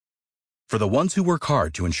For the ones who work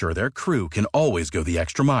hard to ensure their crew can always go the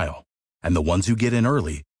extra mile, and the ones who get in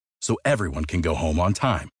early so everyone can go home on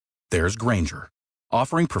time, there's Grainger,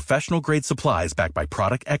 offering professional-grade supplies backed by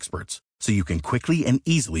product experts so you can quickly and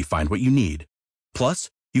easily find what you need. Plus,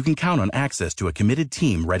 you can count on access to a committed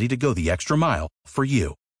team ready to go the extra mile for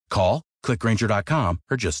you. Call, click Grainger.com,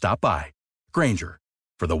 or just stop by. Grainger,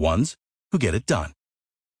 for the ones who get it done.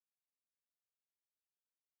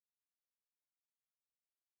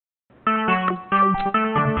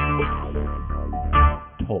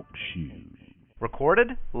 Talk shoes.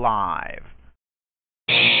 Recorded live.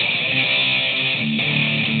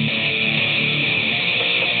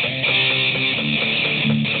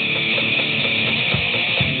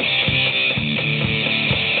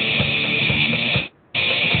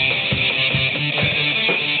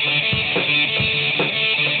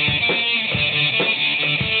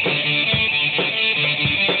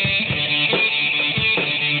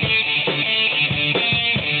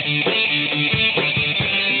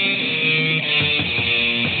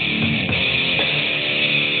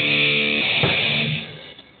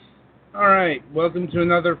 Welcome to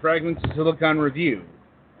another Fragments of Silicon review.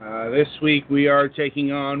 This week we are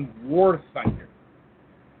taking on War Thunder.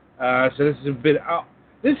 So this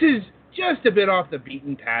is just a bit off the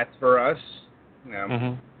beaten path for us. You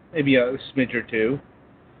know, maybe a smidge or two.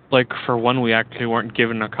 Like, for one, we actually weren't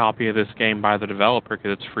given a copy of this game by the developer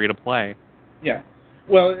because it's free to play. Yeah.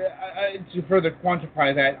 Well, to further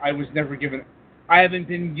quantify that, I haven't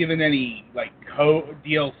been given any, like,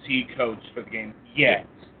 DLC codes for the game yet.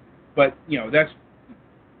 But, you know, that's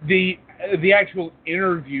the actual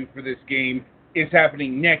interview for this game is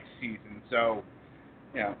happening next season. So,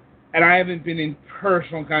 you know, and I haven't been in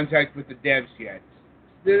personal contact with the devs yet.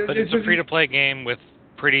 But it's a free-to-play game with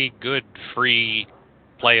pretty good free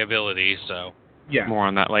playability, so... Yeah. More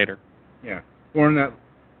on that later. Yeah, more on that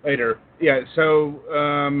later. Yeah,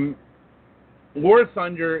 so, War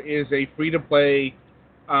Thunder is a free-to-play...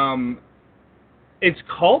 it's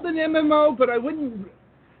called an MMO, but I wouldn't...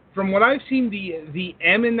 From what I've seen, the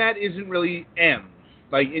M in that isn't really M.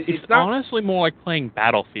 Like it's not, honestly more like playing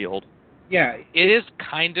Battlefield. Yeah, it is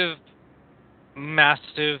kind of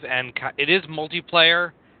massive, and it is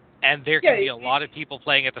multiplayer, and there can be a lot of people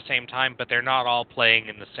playing at the same time, but they're not all playing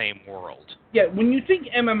in the same world. Yeah, when you think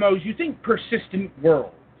MMOs, you think persistent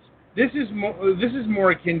worlds. This is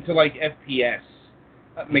more akin to like FPS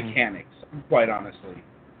mechanics, quite honestly.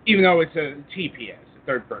 Even though it's a TPS, a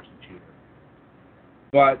third-person shooter.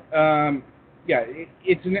 But yeah,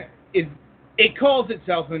 it calls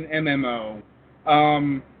itself an MMO.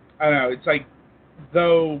 I don't know. It's like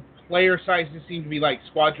though player sizes seem to be like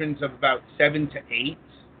squadrons of about 7 to 8.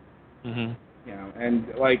 You know, and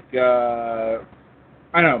like I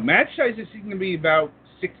don't know, match sizes seem to be about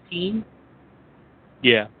 16.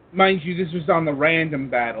 Yeah. Mind you, this was on the random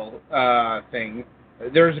battle thing.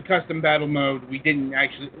 There was a custom battle mode. We didn't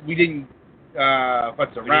We didn't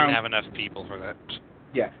have enough people for that.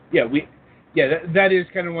 That is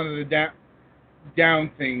kind of one of the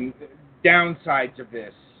downsides of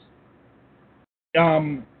this.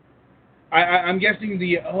 I'm guessing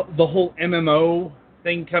the whole MMO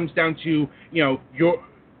thing comes down to, you know,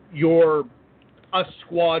 your a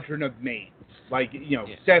squadron of mates, like, you know,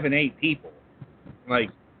 7, 8 people,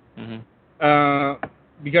 like,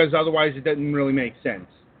 because otherwise it doesn't really make sense.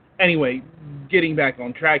 Anyway, getting back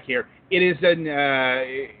on track here, it is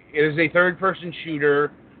a third-person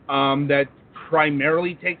shooter that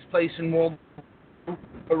primarily takes place in World War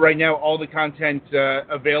II. Right now, all the content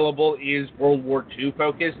available is World War II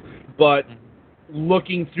focused, but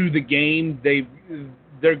looking through the game,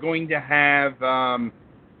 they're going to have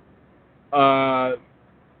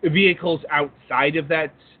vehicles outside of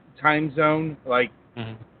that time zone, like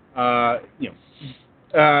you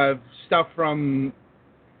know, stuff from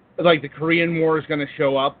like the Korean War is going to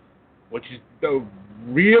show up, which is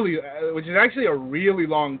actually a really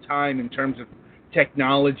long time in terms of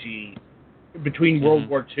technology between World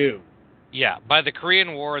War II. Yeah, by the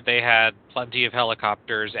Korean War, they had plenty of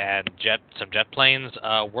helicopters and some jet planes.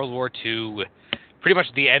 World War II, pretty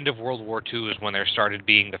much the end of World War II is when there started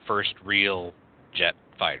being the first real jet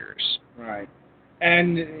fighters. Right.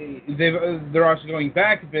 And they're also going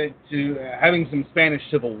back a bit to having some Spanish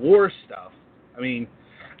Civil War stuff. I mean,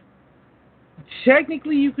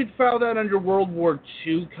 technically you could file that under World War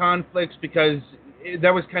II conflicts because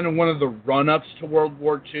that was kind of one of the run-ups to World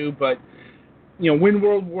War II, but you know, when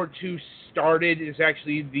World War II started is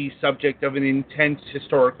actually the subject of an intense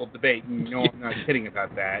historical debate, and no, I'm not kidding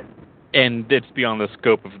about that. And it's beyond the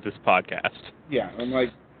scope of this podcast. Yeah, I'm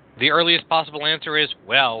like... The earliest possible answer is,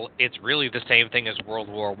 well, it's really the same thing as World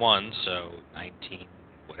War I, so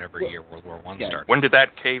whatever year World War One started. When did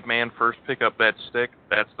that caveman first pick up that stick?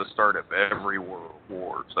 That's the start of every world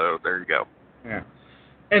war. So there you go. Yeah.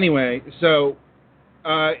 Anyway, so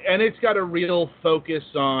and it's got a real focus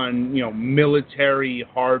on military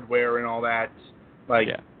hardware and all that. Like,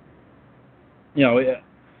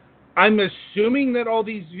 I'm assuming that all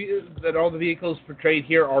the vehicles portrayed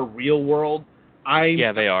here are real world.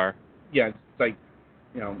 Yeah, they are. Yeah, it's like,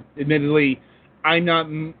 admittedly, I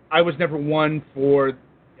was never one for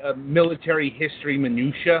military history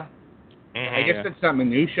minutia. Mm-hmm. I guess that's not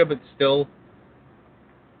minutia, but still.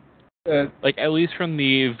 Like, at least from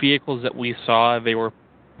the vehicles that we saw, they were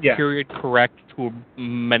period correct to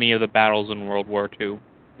many of the battles in World War II.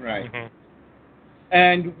 Right. Mm-hmm.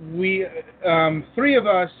 And we, 3 of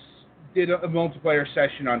us did a multiplayer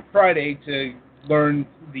session on Friday to learn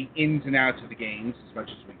the ins and outs of the games as much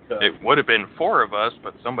as we could. It would have been 4 of us,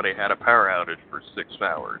 but somebody had a power outage for 6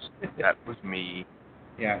 hours. That was me.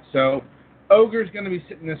 Yeah, so Ogre's going to be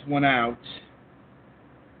sitting this one out.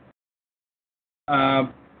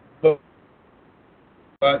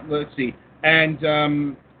 But let's see. And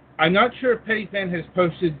I'm not sure if Pettyfan has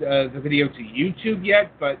posted the video to YouTube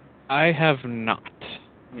yet, but I have not.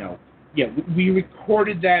 We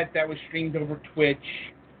recorded that. That was streamed over Twitch.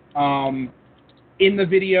 In the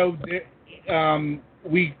video,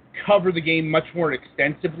 we cover the game much more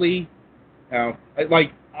extensively.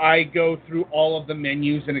 Like, I go through all of the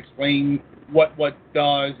menus and explain what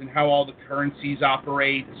does and how all the currencies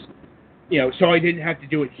operate. So I didn't have to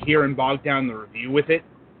do it here and bog down the review with it.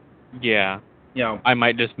 Yeah. I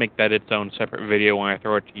might just make that its own separate video when I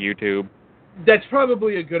throw it to YouTube. That's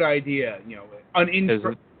probably a good idea.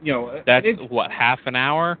 That's what, half an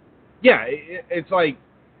hour? Yeah, it's like,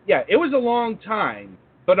 it was a long time,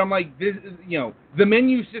 but I'm like, this, the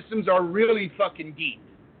menu systems are really fucking deep.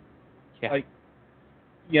 Yeah. Like,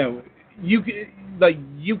 you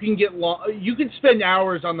can spend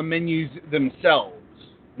hours on the menus themselves,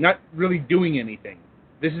 not really doing anything.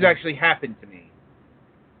 This has actually happened to me.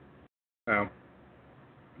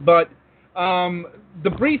 But the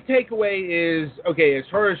brief takeaway is, okay, as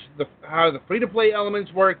far as how the free-to-play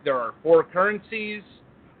elements work, there are 4 currencies,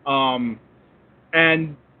 and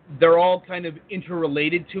they're all kind of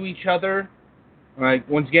interrelated to each other. Like,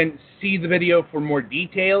 once again, see the video for more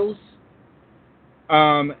details.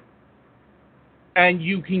 And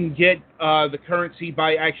you can get the currency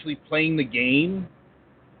by actually playing the game.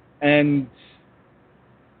 And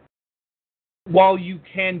while you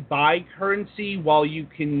can buy currency, you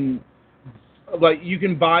can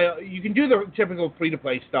do the typical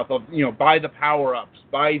free-to-play stuff of, buy the power-ups,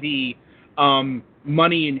 buy the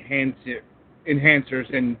money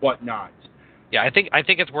enhancers and whatnot. Yeah, I think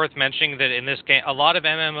it's worth mentioning that in this game, a lot of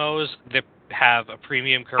MMOs that have a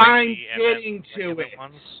premium currency. I'm getting to it.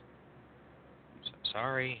 Ones.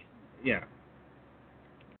 Sorry. Yeah.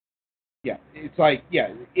 Yeah, it's like,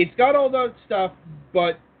 it's got all that stuff,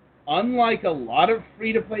 but unlike a lot of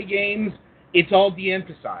free-to-play games, it's all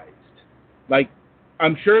de-emphasized. Like,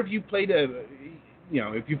 I'm sure if you played a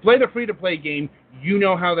free-to-play game, you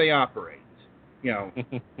know how they operate.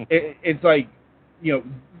 It's like,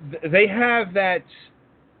 they have that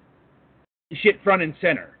shit front and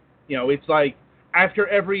center. It's like, after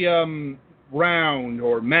every round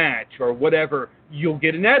or match or whatever, you'll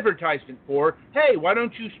get an advertisement for, hey, why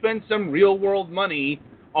don't you spend some real-world money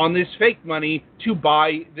on this fake money to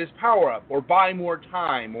buy this power-up or buy more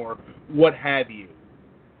time or what have you.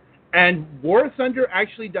 And War Thunder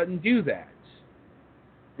actually doesn't do that.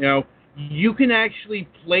 You can actually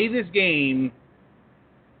play this game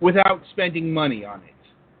without spending money on it.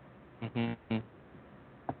 Mm-hmm.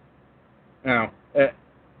 Now,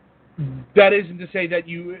 that isn't to say that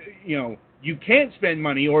you can't spend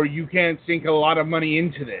money or you can't sink a lot of money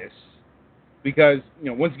into this, because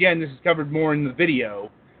once again, this is covered more in the video,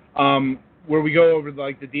 where we go over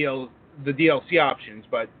like the DLC options.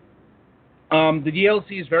 But the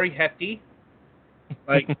DLC is very hefty.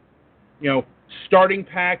 Like, starting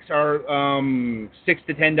packs are $6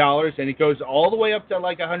 to $10, and it goes all the way up to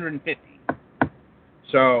like $150.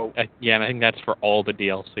 So and I think that's for all the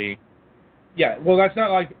DLC. Yeah, well, that's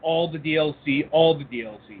not like all the DLC.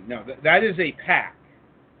 No, that is a pack.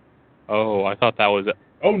 Oh, I thought that was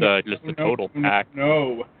just the total pack.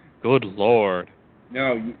 No. Good Lord.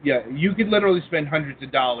 No, you could literally spend hundreds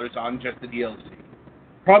of dollars on just the DLC.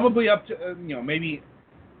 Probably up to, maybe,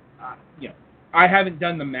 I haven't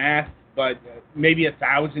done the math, but maybe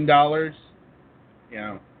 $1,000.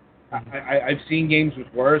 I've seen games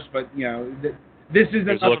with worse, but, this is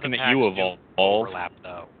enough. Looking at you of all. Overlap,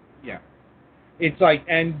 though. Yeah. It's like,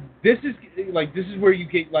 and this is where you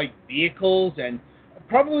get like vehicles and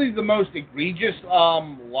probably the most egregious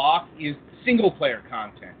lock is single-player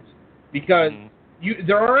content, because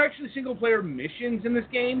there are actually single-player missions in this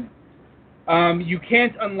game. You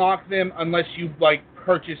can't unlock them unless you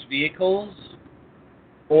purchase vehicles,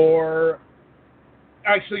 or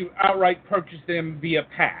actually outright purchase them via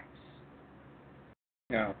packs.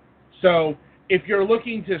 So if you're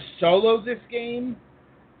looking to solo this game,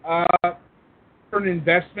 for an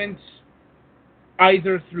investment,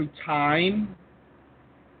 either through time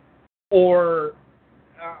or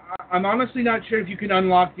I'm honestly not sure if you can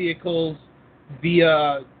unlock vehicles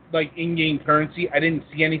via in-game currency. I didn't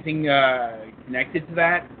see anything connected to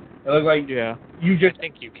that. It looked like you just. I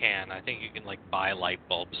think you can. I think you can buy light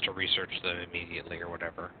bulbs to research them immediately or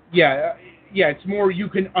whatever. Yeah. It's more you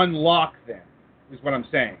can unlock them, is what I'm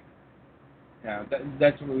saying. Yeah,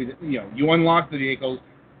 that's what you unlock the vehicles,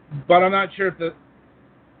 but I'm not sure if the.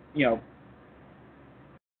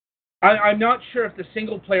 I'm not sure if the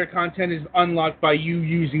single-player content is unlocked by you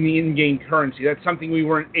using the in-game currency. That's something we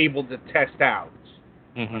weren't able to test out.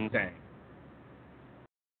 I'm saying.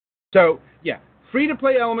 So, yeah,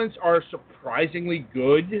 free-to-play elements are surprisingly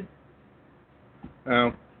good.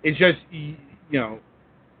 It's just,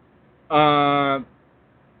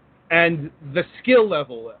 and the skill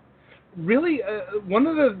level. Really, one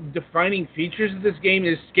of the defining features of this game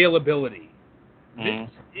is scalability.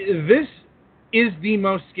 This is the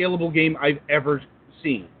most scalable game I've ever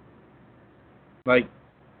seen. Because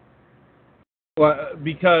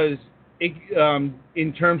it,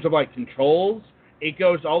 in terms of controls, it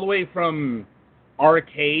goes all the way from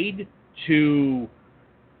arcade to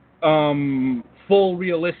full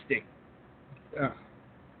realistic.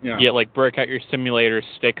 Break out your simulator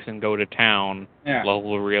sticks and go to town.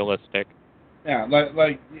 Level realistic. Yeah,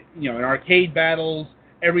 in arcade battles,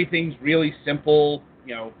 everything's really simple.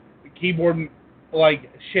 Keyboard,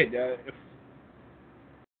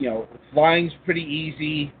 flying's pretty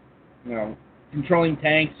easy. Controlling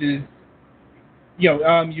tanks is,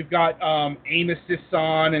 you've got aim assists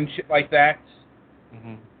on and shit like that.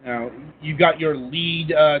 You've got your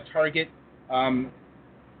lead target.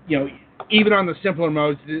 Even on the simpler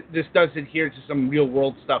modes, this does adhere to some real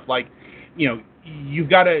world stuff. You've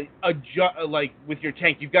got to adjust, with your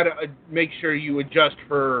tank, you've got to make sure you adjust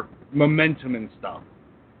for momentum and stuff.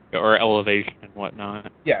 Or elevation and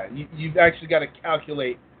whatnot. Yeah, you've actually got to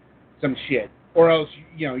calculate some shit, or else,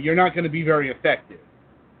 you're not going to be very effective.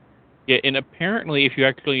 Yeah, and apparently if you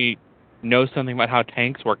actually know something about how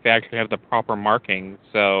tanks work, they actually have the proper markings,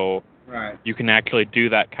 so you can actually do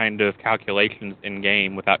that kind of calculations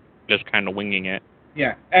in-game without just kind of winging it.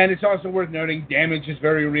 Yeah, and it's also worth noting damage is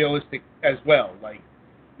very realistic as well.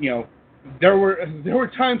 There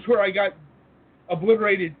were times where I got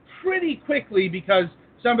obliterated pretty quickly because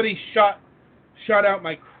somebody shot out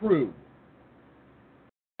my crew.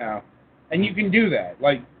 And you can do that.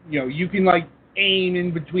 You can aim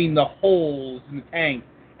in between the holes in the tank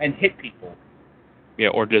and hit people. Yeah,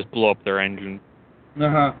 or just blow up their engine.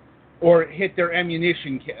 Or hit their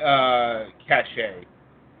ammunition cache.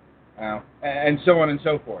 And so on and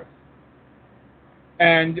so forth.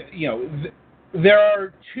 And, there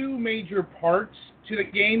are two major parts to the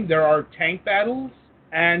game. There are tank battles,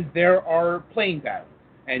 and there are plane battles.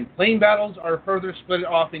 And plane battles are further split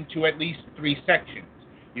off into at least 3 sections.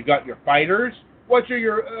 You've got your fighters. What's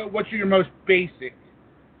your most basic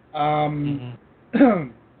type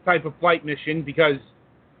of flight mission? Because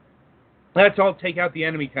let's all take out the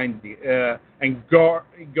enemy and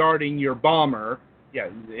guarding your bomber. Yeah,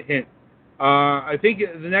 hint. I think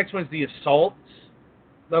the next one's the assault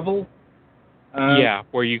level.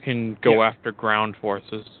 Where you can go after ground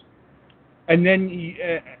forces. And then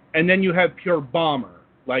you have pure bomber.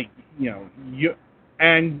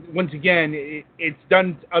 And once again, it's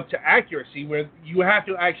done up to accuracy, where you have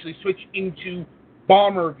to actually switch into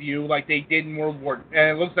bomber view like they did in World War.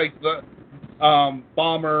 And it looks like the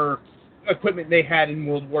bomber equipment they had in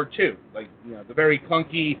World War II, the very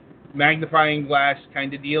clunky magnifying glass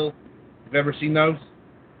kind of deal. You've ever seen those?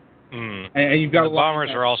 And you've got the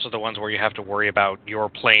bombers are also the ones where you have to worry about your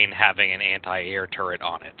plane having an anti-air turret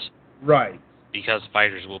on it. Right. Because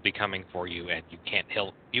fighters will be coming for you, and you can't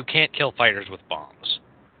kill fighters with bombs.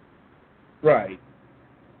 Right.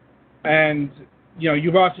 And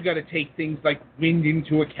you've also got to take things like wind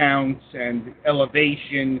into account and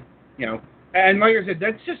elevation. And like I said,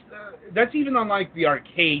 that's even on the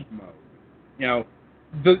arcade mode.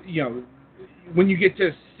 When you get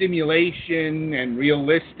to simulation and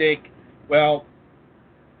realistic, well,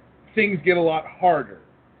 things get a lot harder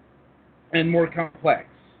and more complex.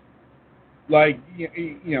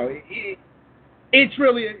 It's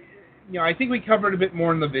really, I think we covered a bit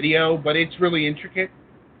more in the video, but it's really intricate.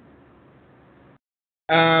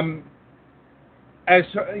 As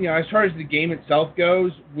far as the game itself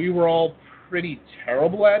goes, we were all pretty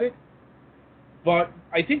terrible at it, but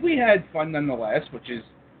I think we had fun nonetheless, which is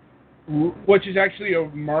actually a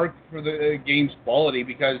mark for the game's quality,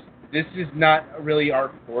 because this is not really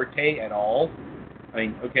our forte at all. I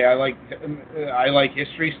mean, okay, I like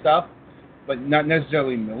history stuff, but not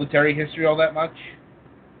necessarily military history all that much.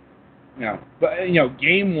 But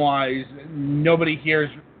game-wise, nobody here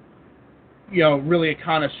is really a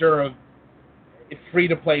connoisseur of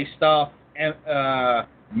free-to-play stuff, and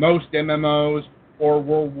most MMOs or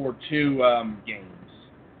World War II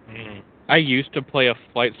games. I used to play a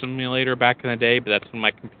flight simulator back in the day, but that's when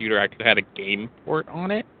my computer actually had a game port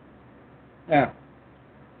on it. Yeah.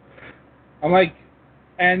 And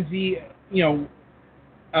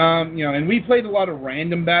and we played a lot of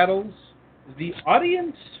random battles. The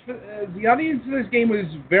audience in this game was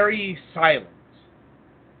very silent.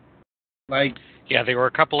 Yeah, there were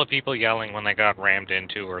a couple of people yelling when they got rammed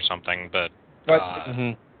into or something, but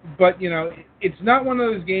it's not one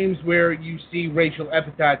of those games where you see racial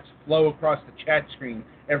epithets flow across the chat screen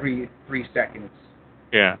every 3 seconds.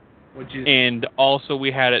 Yeah. And also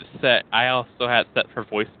we had it set. I also had it set for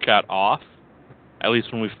voice chat off, at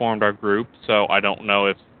least when we formed our group. So I don't know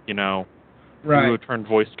if we would have turned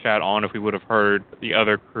voice chat on if we would have heard the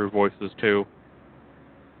other crew voices too.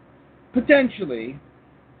 Potentially.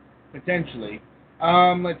 Let's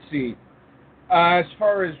see. As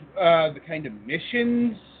far as the kind of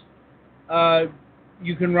missions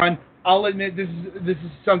you can run, I'll admit this is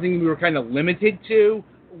something we were kind of limited to.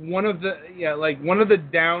 One of the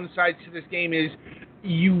downsides to this game is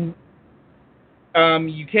you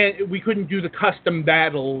can't. We couldn't do the custom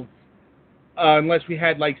battles unless we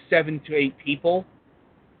had 7 to 8 people.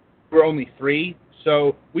 We're only 3,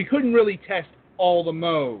 so we couldn't really test all the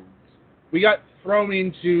modes. We got thrown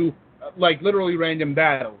into literally random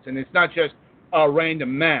battles, and it's not just a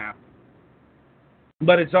random map,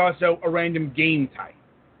 but it's also a random game type.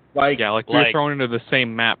 We were thrown into the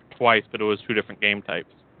same map twice, but it was 2 different game types.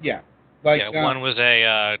 Yeah. One was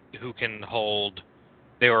a who can hold.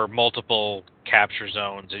 There were multiple capture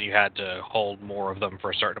zones, and you had to hold more of them for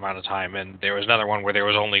a certain amount of time. And there was another one where there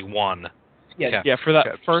was only one. Yeah. For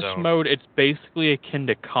that first mode, it's basically akin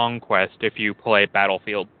to Conquest if you play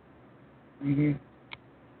Battlefield. Mm-hmm.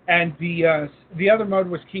 And the other mode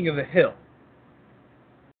was King of the Hill.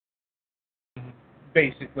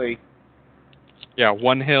 Basically. Yeah,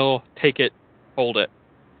 one hill, take it, hold it.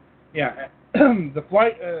 Yeah, the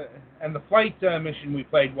flight mission we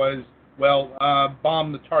played was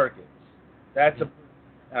bomb the targets. That's a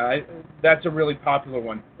really popular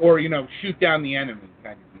one, or shoot down the enemy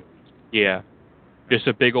kind of deal. Yeah, just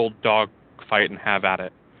a big old dog fight and have at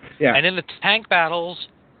it. Yeah, and in the tank battles,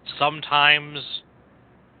 sometimes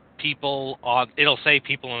it'll say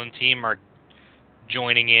people on the team are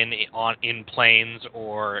joining in planes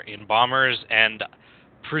or in bombers, and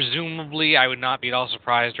presumably I would not be at all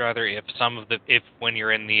surprised rather if when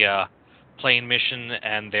you're in the plane mission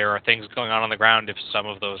and there are things going on the ground, if some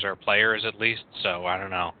of those are players at least. So I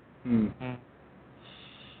don't know.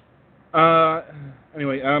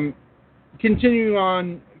 Anyway, continuing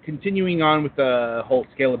on with the whole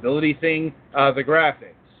scalability thing, the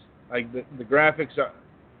graphics, the graphics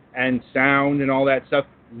and sound and all that stuff,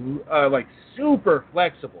 super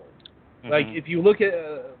flexible. Mm-hmm. If you look at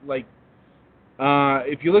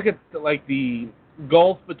the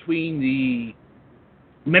gulf between the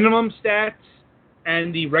minimum stats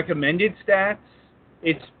and the recommended stats,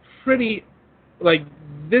 it's pretty.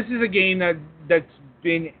 This is a game that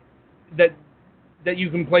you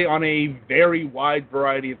can play on a very wide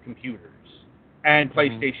variety of computers and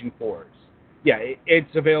PlayStation 4s. Yeah,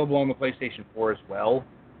 it's available on the PlayStation 4 as well.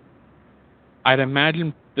 I'd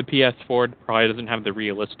imagine the PS4 probably doesn't have the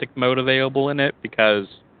realistic mode available in it because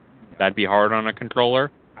that'd be hard on a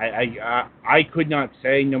controller. I could not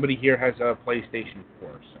say. Nobody here has a PlayStation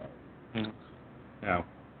 4, so no.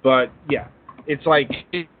 But yeah, it's of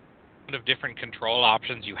different control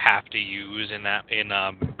options you have to use in the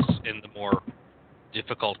more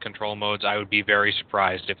difficult control modes. I would be very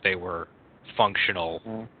surprised if they were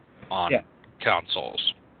functional on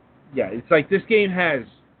consoles. Yeah, it's this game has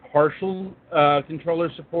partial controller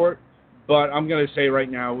support, but I'm going to say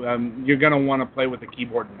right now, you're going to want to play with a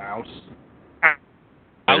keyboard and mouse.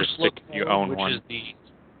 Which is the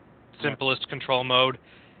simplest control mode.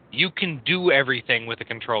 You can do everything with a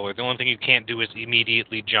controller. The only thing you can't do is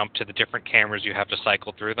immediately jump to the different cameras. You have to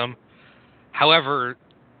cycle through them. However,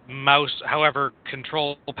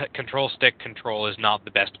 control stick control is not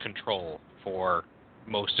the best control for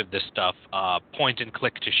most of this stuff. Point and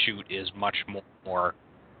click to shoot is much more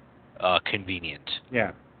convenient.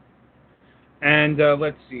 Yeah. And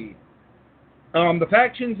let's see. The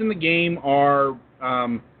factions in the game are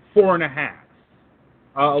 4.5.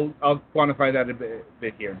 I'll quantify that a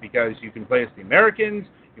bit here, because you can play as the Americans,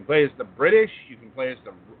 you can play as the British, you can play as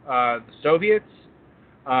the Soviets,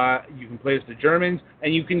 you can play as the Germans,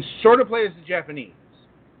 and you can sort of play as the Japanese.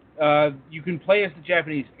 You can play as the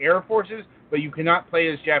Japanese Air Forces, but you cannot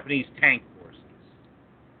play as Japanese tank forces.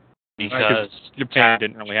 Because Japan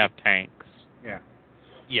didn't really have tanks. Yeah.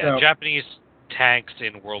 Yeah, So, Japanese tanks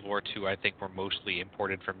in World War II, I think, were mostly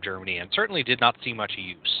imported from Germany and certainly did not see much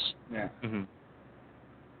use. Yeah. Mm-hmm.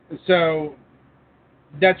 So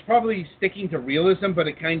that's probably sticking to realism, but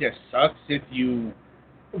it kind of sucks if you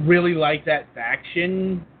really like that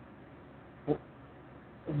faction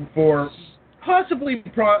for possibly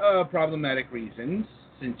problematic reasons,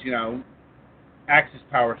 since, Axis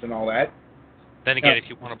powers and all that. Then again, if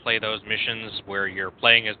you want to play those missions where you're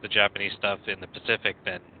playing as the Japanese stuff in the Pacific,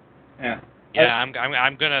 then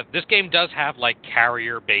I'm gonna. This game does have like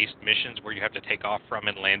carrier-based missions where you have to take off from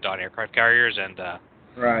and land on aircraft carriers, and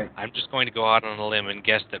right. I'm just going to go out on a limb and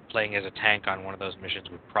guess that playing as a tank on one of those missions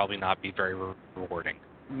would probably not be very rewarding.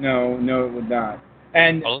 No, it would not.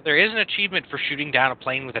 And although there is an achievement for shooting down a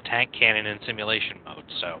plane with a tank cannon in simulation mode,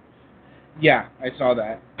 so. Yeah, I saw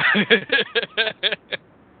that.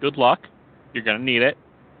 Good luck. You're going to need it.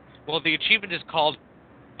 Well, the achievement is called,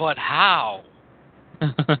 But How?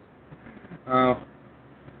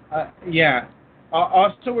 Yeah.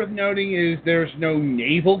 Also worth noting is there's no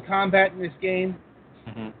naval combat in this game.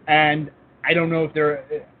 Mm-hmm. And I don't know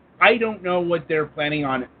what they're planning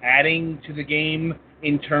on adding to the game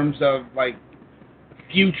in terms of, like,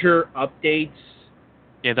 future updates.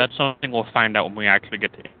 Yeah, that's something we'll find out when we actually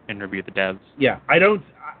get to interview the devs. Yeah, I don't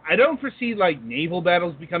foresee like naval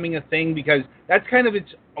battles becoming a thing, because that's kind of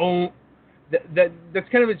its own that's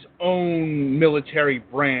kind of its own military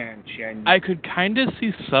branch. And I could kind of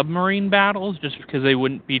see submarine battles just because they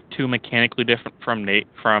wouldn't be too mechanically different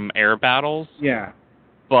from air battles. Yeah.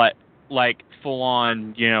 But like full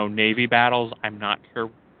on, Navy battles, I'm not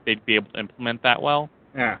sure they'd be able to implement that well.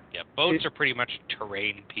 Yeah. Yeah, boats are pretty much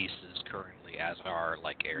terrain pieces currently, as are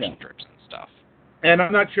like airstrips and stuff. And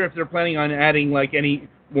I'm not sure if they're planning on adding like any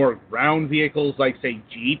more ground vehicles, like say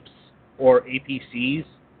Jeeps or APCs.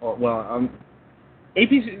 Or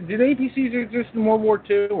APC, did APCs exist in World War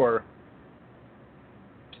II, or?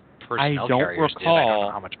 Personnel I don't carriers recall. Did. I don't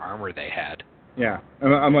know how much armor they had. Yeah,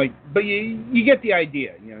 I'm like, but you get the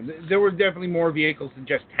idea. There were definitely more vehicles than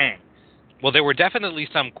just tanks. Well, there were definitely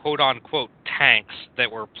some quote-unquote tanks that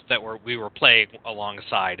we were playing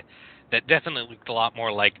alongside that definitely looked a lot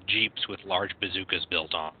more like Jeeps with large bazookas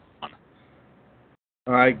built on.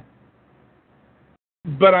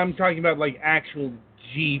 But I'm talking about like actual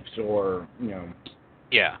Jeeps or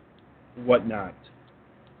yeah, whatnot.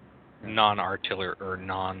 Non-artillery or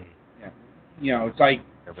non. Yeah, it's like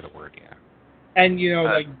whatever the word. Yeah. And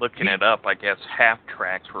like looking it up, I guess half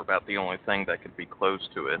tracks were about the only thing that could be close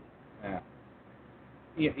to it. Yeah.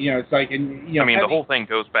 It's like, and I mean, the whole thing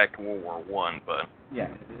goes back to World War One, but yeah,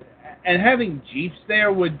 and having Jeeps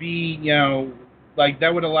there would be, like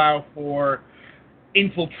that would allow for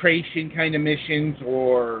infiltration kind of missions,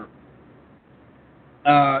 or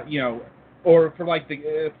or for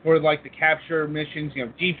the capture missions.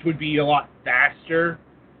 Jeeps would be a lot faster.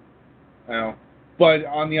 But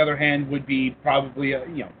on the other hand, would be probably a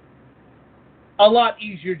lot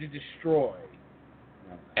easier to destroy.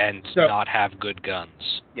 And not have good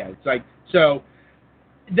guns. Yeah, it's like, so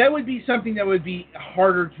that would be something that would be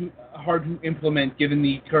hard to implement given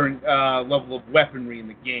the current level of weaponry in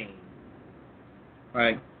the game.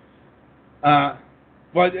 Right.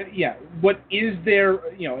 But yeah, what is there?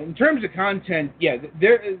 In terms of content, yeah,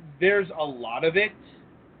 there's a lot of it,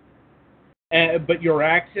 but your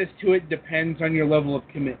access to it depends on your level of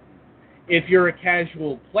commitment. If you're a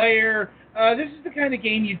casual player, this is the kind of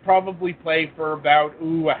game you'd probably play for about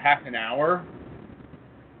a half an hour.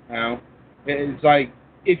 It's like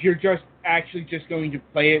if you're just going to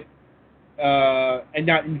play it and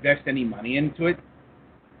not invest any money into it.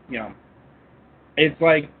 It's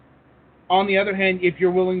like, on the other hand, if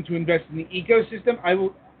you're willing to invest in the ecosystem,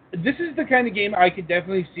 this is the kind of game I could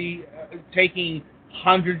definitely see taking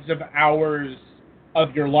hundreds of hours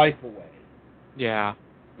of your life away. Yeah.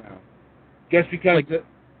 Just because,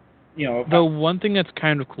 the one thing that's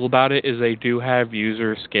kind of cool about it is they do have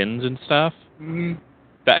user skins and stuff. Mm-hmm.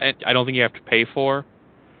 That I don't think you have to pay for.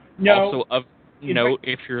 No. Also, of note,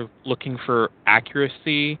 if you're looking for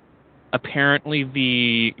accuracy, apparently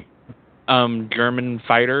the German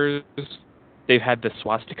fighters, they've had the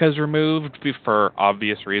swastikas removed for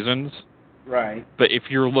obvious reasons. Right. But if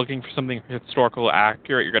you're looking for something historically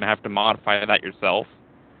accurate, you're going to have to modify that yourself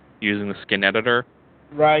using the skin editor.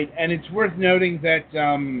 Right, and it's worth noting that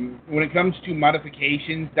when it comes to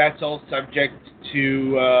modifications, that's all subject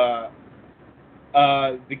to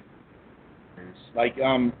the like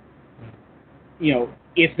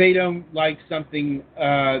if they don't like something,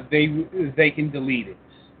 they can delete it.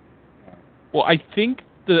 Well, I think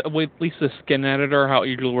with at least the skin editor, how it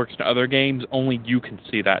usually works in other games, only you can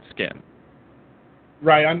see that skin.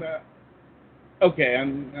 Right. I'm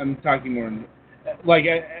talking more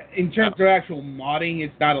in terms of actual modding,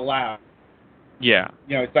 it's not allowed. Yeah.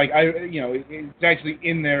 It's like it's actually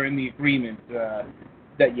in there in the agreement that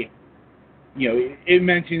it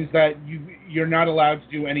mentions that you're not allowed to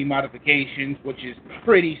do any modifications, which is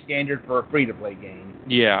pretty standard for a free-to-play game.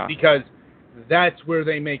 Yeah. Because that's where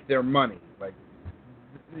they make their money.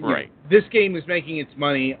 Right. This game is making its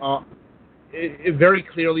money very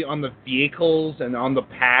clearly on the vehicles and on the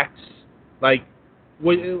packs.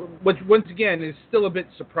 Which once again is still a bit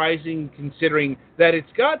surprising considering that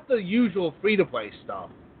it's got the usual free-to-play stuff.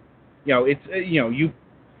 You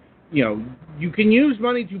can use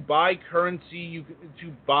money to buy currency,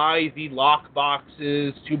 to buy the lock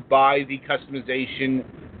boxes, to buy the customization,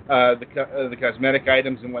 the cosmetic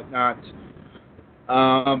items and whatnot.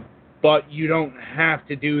 But you don't have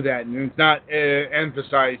to do that, and it's not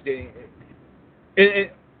emphasized.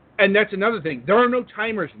 And that's another thing. There are no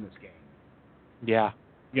timers in this game. Yeah.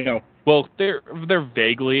 Well, there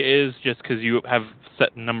vaguely is, just because you have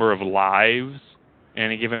set number of lives,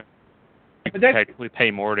 and given you technically pay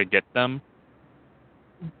more to get them.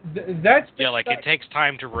 It takes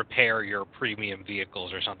time to repair your premium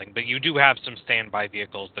vehicles or something, but you do have some standby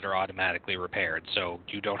vehicles that are automatically repaired, so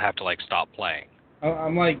you don't have to stop playing.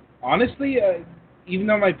 I'm honestly, even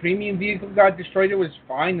though my premium vehicle got destroyed, it was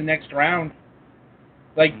fine the next round.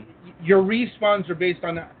 Your respawns are based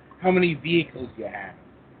on how many vehicles you have.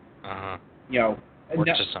 Or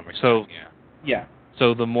to some extent, yeah.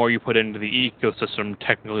 So the more you put into the ecosystem,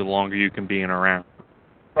 technically longer you can be in around.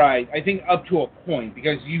 Right. I think up to a point,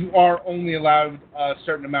 because you are only allowed a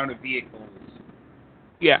certain amount of vehicles.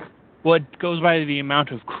 Yeah. Well, it goes by the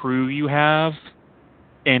amount of crew you have,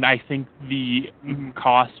 and I think the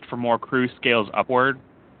cost for more crew scales upward.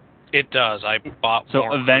 It does. I bought so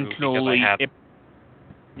more eventually crew because I had...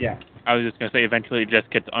 Yeah. I was just going to say, eventually it just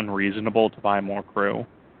gets unreasonable to buy more crew.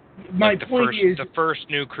 My point is... The first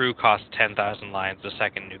new crew costs 10,000 lions. The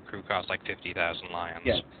second new crew costs 50,000 lions.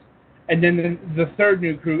 Yes. And then the third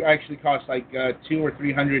new crew actually costs 200 or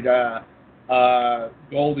 300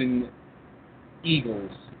 golden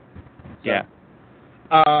eagles. So, yeah.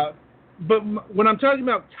 But when I'm talking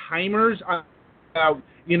about timers,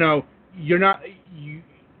 you're not...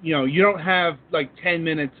 you don't have 10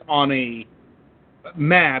 minutes on a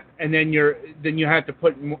map, and then you have to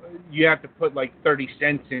put 30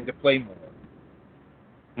 cents in to play more.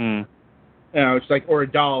 It's or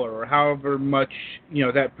 $1 or however much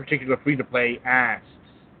that particular free to play asks.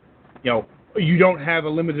 You don't have a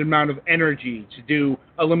limited amount of energy to do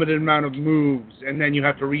a limited amount of moves, and then you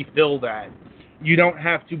have to refill that. You don't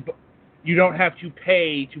have to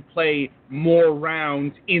pay to play more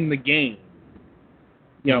rounds in the game.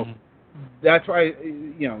 That's why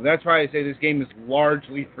I say this game is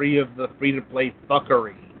largely free of the free-to-play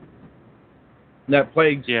fuckery that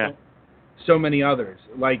plagues so many others.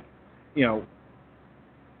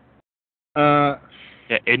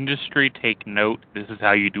 Industry, take note. This is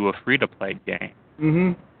how you do a free-to-play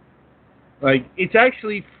game. It's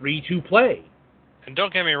actually free to play. And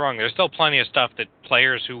don't get me wrong, there's still plenty of stuff that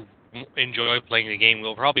players who enjoy playing the game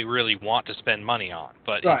will probably really want to spend money on,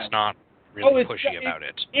 but it's not really pushy about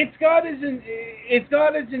it. It's got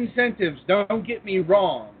its incentives, don't get me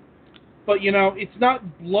wrong. But, it's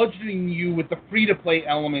not bludgeoning you with the free-to-play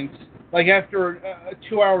elements, after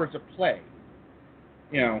 2 hours of play.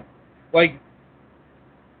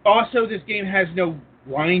 Also, this game has no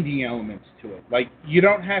grinding elements to it. You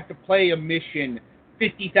don't have to play a mission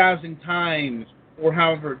 50,000 times, or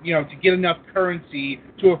however, to get enough currency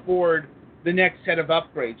to afford the next set of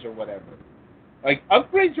upgrades or whatever.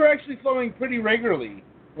 Upgrades are actually flowing pretty regularly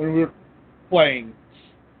when we're playing.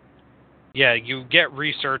 Yeah, you get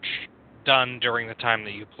research done during the time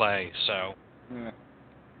that you play, so...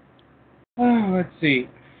 Let's see.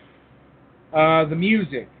 The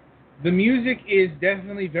music. The music is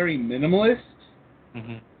definitely very minimalist.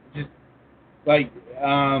 Just,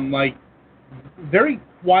 very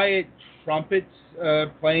quiet trumpets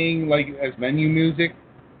playing, as menu music.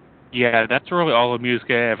 Yeah, that's really all the music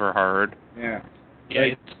I ever heard. Yeah. Yeah,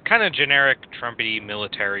 it's kind of generic, trumpety,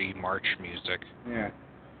 military march music. Yeah.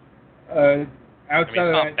 Outside I mean, it's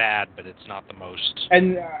of not that, bad, but it's not the most.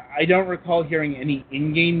 And I don't recall hearing any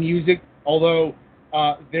in-game music, although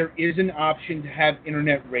there is an option to have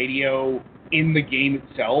internet radio in the game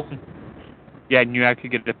itself. Yeah, and you actually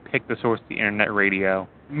get to pick the source of the internet radio.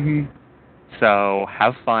 Mm-hmm. So,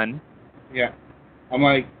 have fun. Yeah. I'm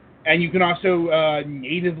like, and you can also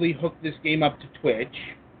natively hook this game up to Twitch.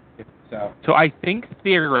 So I think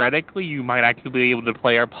theoretically you might actually be able to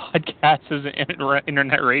play our podcast as an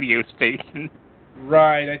internet radio station.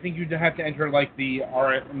 Right. I think you'd have to enter like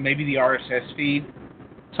maybe the RSS feed.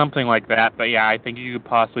 Something like that. But yeah, I think you could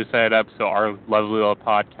possibly set it up so our lovely little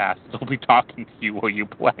podcast will be talking to you while you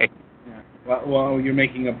play. Yeah. Well, you're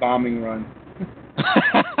making a bombing run.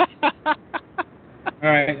 All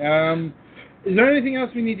right. Is there anything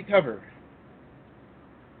else we need to cover?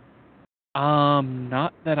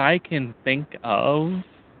 Not that I can think of.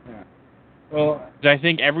 Yeah. Well, I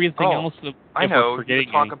think everything else. I know. We're forgetting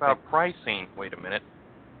You talk anything. about pricing. Wait a minute.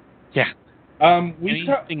 Yeah.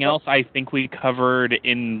 Anything else I think we covered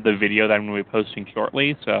in the video that I'm going to be posting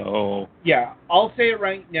shortly. So. Yeah, I'll say it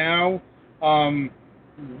right now.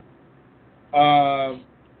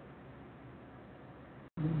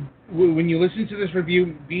 When you listen to this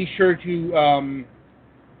review, be sure to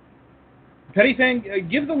Pettyfan,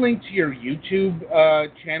 give the link to your YouTube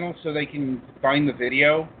channel so they can find the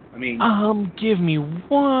video. I mean, give me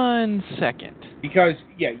 1 second. Because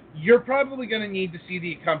you're probably going to need to see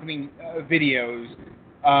the accompanying videos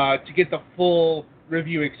to get the full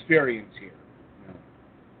review experience here.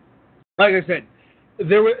 Like I said,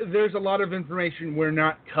 there's a lot of information we're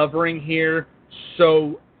not covering here,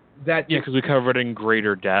 so that because we covered it in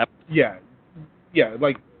greater depth. Yeah,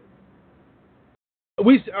 like.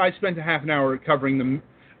 I spent a half an hour covering the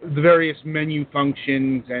various menu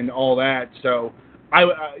functions and all that, so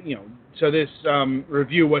so this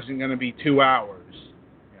review wasn't going to be 2 hours.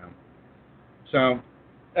 So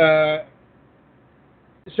if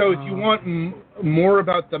you want more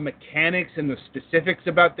about the mechanics and the specifics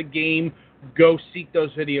about the game, go seek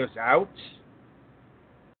those videos out.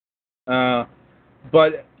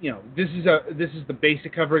 But this is the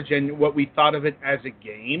basic coverage and what we thought of it as a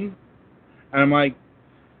game. And I'm like,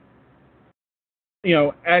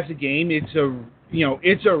 as a game, it's a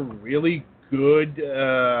really good,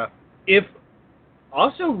 if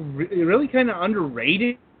also really kind of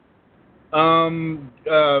underrated,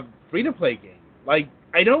 free-to-play game. Like,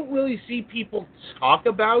 I don't really see people talk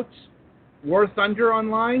about War Thunder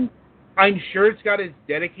online. I'm sure it's got its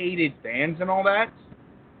dedicated fans and all that.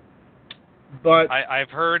 But I've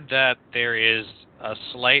heard that there is a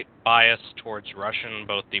slight bias towards Russian.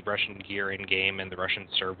 Both the Russian gear in game and the Russian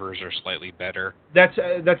servers are slightly better. That's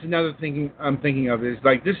another thing I'm thinking of is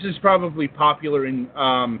like this is probably popular in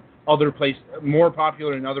other places, more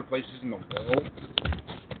popular in other places in the world.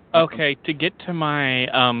 Okay, to get to my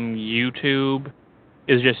YouTube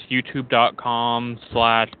is just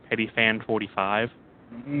youtube.com/pettyfan45.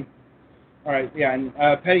 Mm-hmm. All right, yeah, and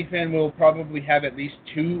Pettyfan will probably have at least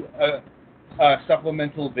 2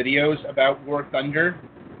 supplemental videos about War Thunder.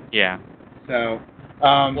 Yeah. So.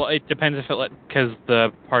 Well, it depends because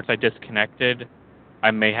the parts I disconnected,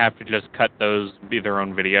 I may have to just cut those be their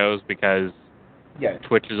own videos because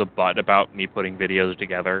Twitch is a butt about me putting videos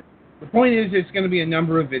together. The point is, it's going to be a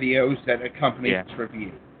number of videos that accompany this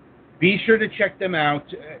review. Be sure to check them out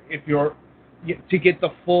if you're to get the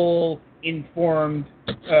full informed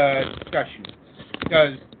discussion.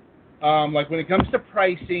 Because, like when it comes to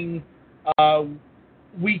pricing,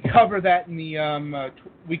 we cover that in the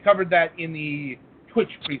we covered that in the Twitch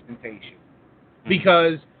presentation.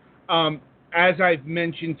 Because, as I've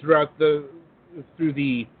mentioned through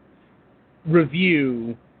the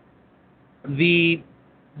review, the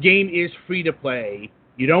game is free to play.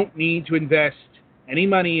 You don't need to invest any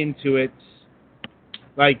money into it.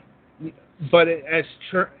 Like, but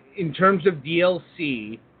in terms of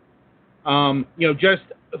DLC, just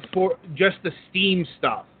the Steam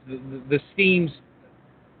stuff, the Steam's,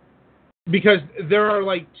 because there are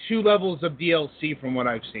like 2 levels of DLC from what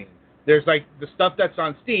I've seen. There's like the stuff that's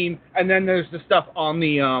on Steam, and then there's the stuff on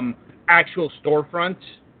the actual storefront.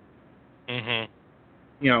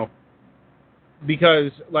 Mm-hmm.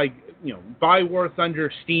 Because buy War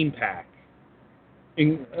Thunder Steam Pack,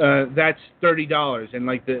 and that's $30, and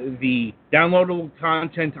like the downloadable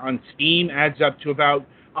content on Steam adds up to about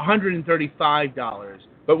 $135.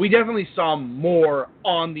 But we definitely saw more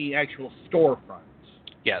on the actual storefront.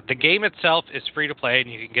 Yeah, the game itself is free to play,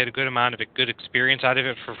 and you can get a good amount of good experience out of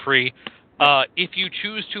it for free. If you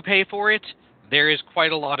choose to pay for it, there is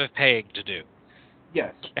quite a lot of paying to do.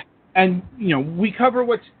 Yes. And, we cover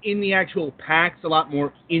what's in the actual packs a lot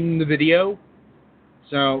more in the video.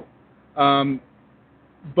 So,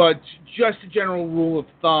 but just a general rule of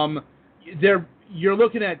thumb, you're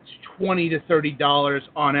looking at $20 to $30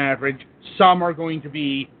 on average. Some are going to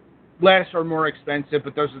be less or more expensive,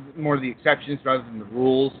 but those are more the exceptions rather than the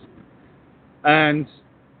rules. And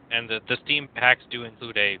the Steam packs do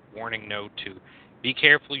include a warning note to be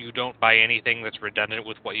careful you don't buy anything that's redundant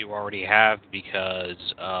with what you already have, because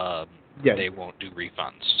they won't do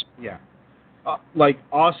refunds. Yeah.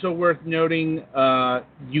 Also worth noting,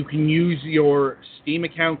 you can use your Steam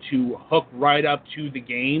account to hook right up to the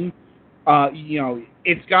game.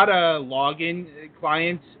 It's got a login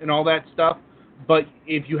client and all that stuff, but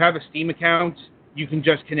if you have a Steam account, you can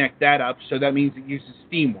just connect that up, so that means it uses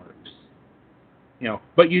Steamworks.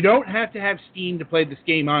 But you don't have to have Steam to play this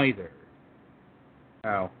game either.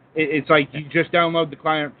 It's like you just download the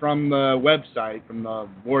client from the website, from the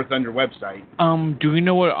War Thunder website. Do we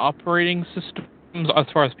know what operating systems, as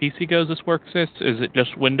far as PC goes, this works with? Is it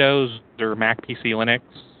just Windows or Mac, PC, Linux?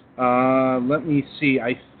 Let me see.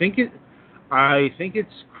 I think it's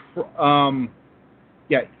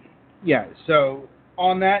yeah. So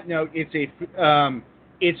on that note,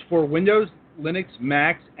 it's for Windows, Linux,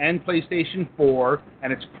 Macs, and PlayStation 4,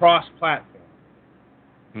 and it's cross-platform.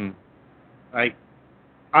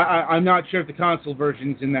 I'm not sure if the console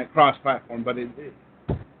version's in that cross-platform, but that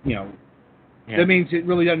means it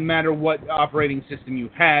really doesn't matter what operating system you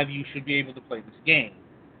have, you should be able to play this game.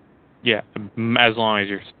 Yeah, as long as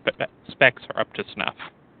your specs are up to snuff,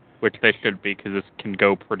 which they should be, because this can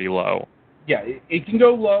go pretty low. Yeah, it can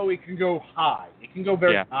go low, it can go high. It can go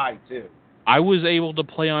very high, too. I was able to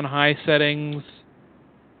play on high settings.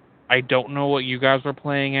 I don't know what you guys were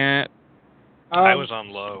playing at. I was on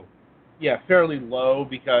low. Yeah, fairly low,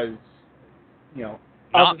 because,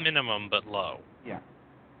 not minimum, but low. Yeah.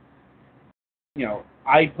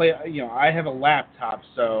 I have a laptop,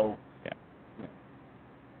 so... Yeah.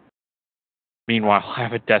 Meanwhile, I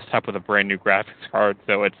have a desktop with a brand new graphics card,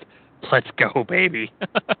 so it's, let's go, baby.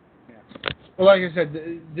 Well, like I said,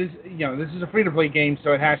 this is a free-to-play game,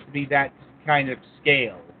 so it has to be that kind of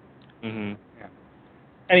scale. Mm-hmm. Yeah.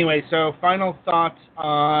 Anyway, so final thoughts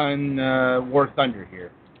on War Thunder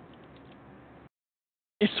here.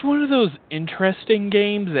 It's one of those interesting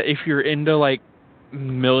games that if you're into,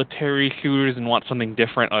 military shooters and want something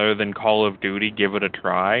different other than Call of Duty, give it a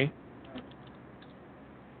try.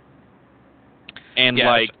 And,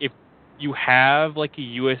 if you have, a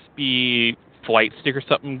USB flight stick or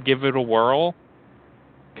something, give it a whirl.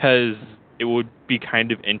 Because it would be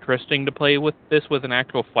kind of interesting to play with this with an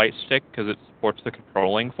actual flight stick, because it supports the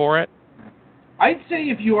controlling for it. I'd say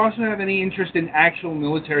if you also have any interest in actual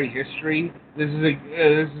military history, this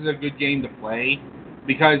is a good game to play,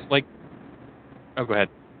 because oh, go ahead.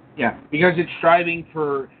 Yeah, because it's striving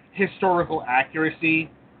for historical accuracy.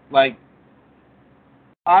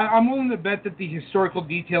 I'm willing to bet that the historical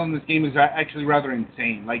detail in this game is actually rather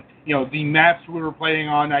insane. The maps we were playing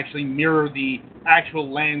on actually mirror the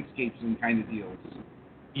actual landscapes and kind of deals.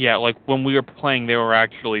 Yeah, when we were playing, they were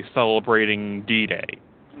actually celebrating D-Day,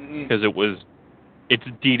 because it's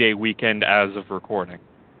D-Day weekend as of recording.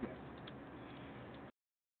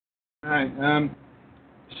 All right.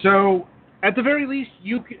 So at the very least,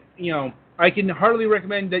 I can heartily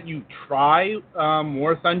recommend that you try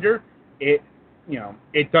War Thunder. It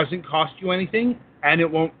doesn't cost you anything, and it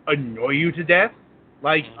won't annoy you to death,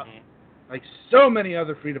 like so many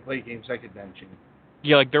other free-to-play games I could mention.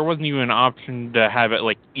 Yeah, there wasn't even an option to have it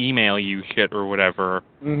email you shit or whatever.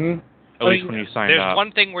 Mm-hmm. At least when you signed up. There's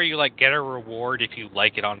one thing where you get a reward if you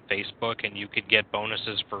like it on Facebook, and you could get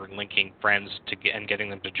bonuses for linking friends and getting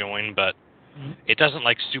them to join, but it doesn't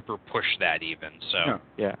super push that even. So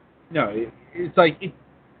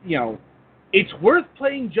it's worth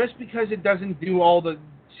playing just because it doesn't do all the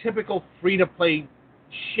typical free-to-play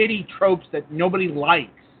shitty tropes that nobody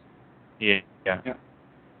likes. Yeah.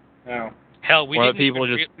 No. Hell, we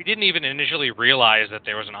didn't even initially realize that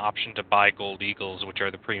there was an option to buy gold eagles, which are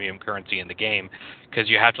the premium currency in the game, because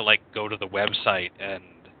you have to go to the website and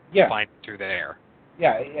find it through there.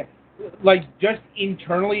 Yeah. Just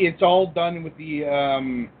internally, it's all done with the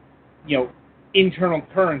internal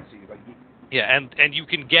currency. And you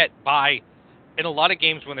can buy in a lot of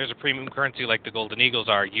games when there's a premium currency like the golden eagles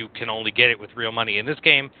are, you can only get it with real money. In this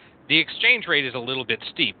game, the exchange rate is a little bit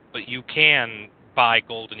steep, but you can buy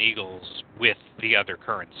golden eagles with the other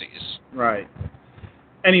currencies. Right.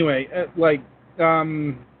 Anyway,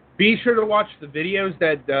 be sure to watch the videos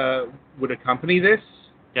that would accompany this.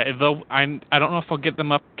 Yeah, I don't know if I'll get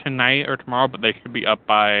them up tonight or tomorrow, but they should be up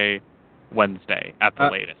by Wednesday at the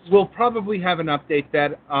latest. We'll probably have an update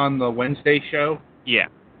that on the Wednesday show. Yeah.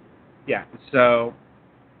 Yeah. So,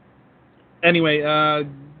 anyway,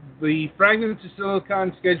 the Fragments of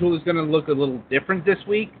Silicon schedule is going to look a little different this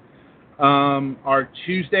week. Our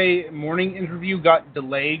Tuesday morning interview got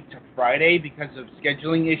delayed to Friday because of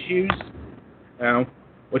scheduling issues,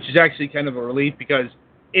 which is actually kind of a relief because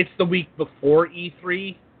it's the week before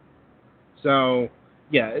E3. So,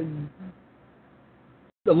 yeah,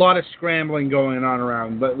 a lot of scrambling going on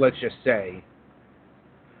around, but let's just say.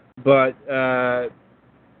 But,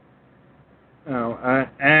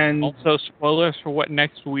 and also spoilers for what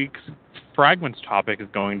next week's Fragments topic is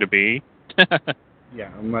going to be.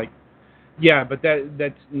 Yeah, I'm like, yeah, but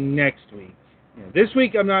that's next week. Yeah, this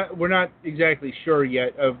week we're not exactly sure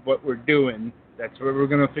yet of what we're doing. That's what we're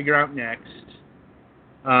going to figure out next.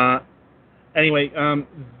 Anyway,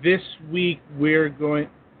 this week we're going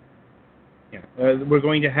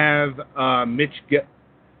to have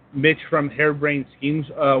Mitch from Harebrained Schemes.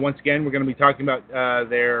 Once again, we're going to be talking about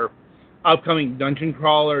their upcoming dungeon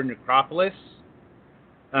crawler, Necropolis.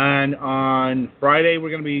 And on Friday, we're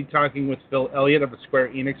going to be talking with Phil Elliott of the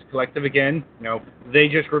Square Enix Collective again. They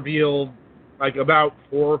just revealed like about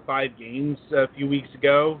 4 or 5 games a few weeks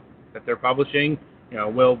ago that they're publishing.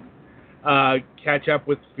 We'll catch up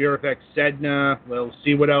with Fear Effect Sedna. We'll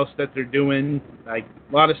see what else that they're doing. Like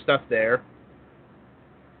a lot of stuff there.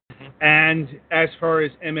 And as far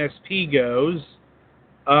as MSP goes,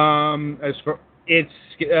 it's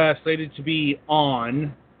slated to be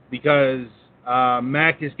on because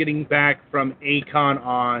Mac is getting back from ACON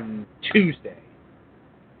on Tuesday.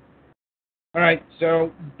 All right,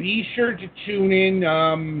 so be sure to tune in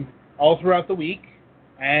all throughout the week,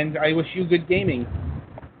 and I wish you good gaming.